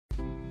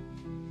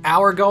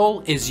Our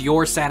goal is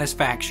your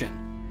satisfaction.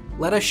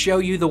 Let us show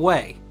you the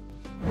way.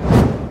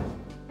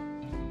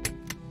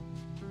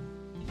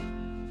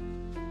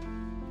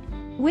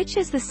 Which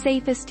is the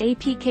safest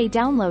APK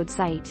download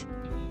site?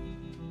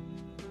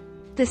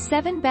 The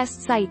 7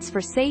 best sites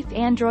for safe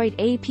Android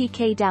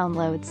APK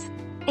downloads.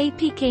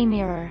 APK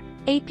Mirror.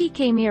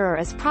 APK Mirror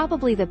is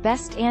probably the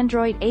best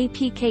Android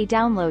APK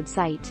download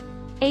site.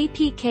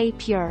 APK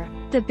Pure.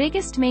 The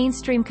biggest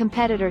mainstream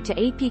competitor to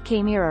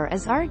APK Mirror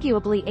is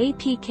arguably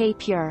APK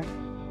Pure.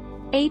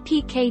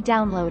 APK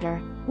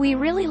Downloader. We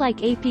really like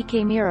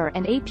APK Mirror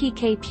and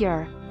APK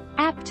Pure.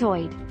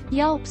 Aptoid.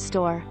 Yelp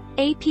Store.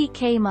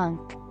 APK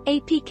Monk.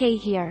 APK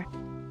Here.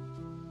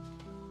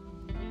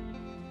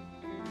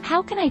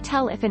 How can I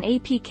tell if an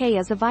APK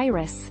is a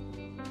virus?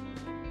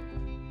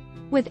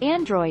 With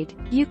Android,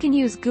 you can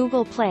use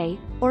Google Play,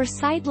 or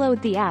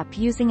sideload the app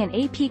using an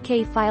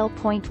APK file.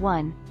 Point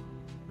 1.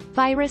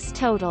 Virus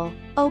Total.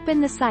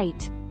 Open the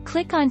site.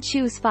 Click on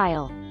Choose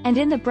File, and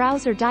in the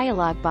browser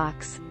dialog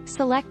box,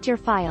 select your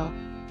file.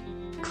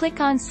 Click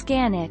on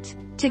Scan It,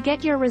 to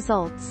get your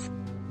results.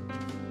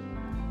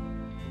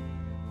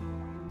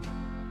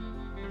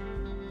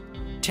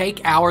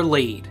 Take our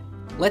lead.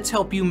 Let's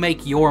help you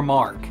make your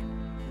mark.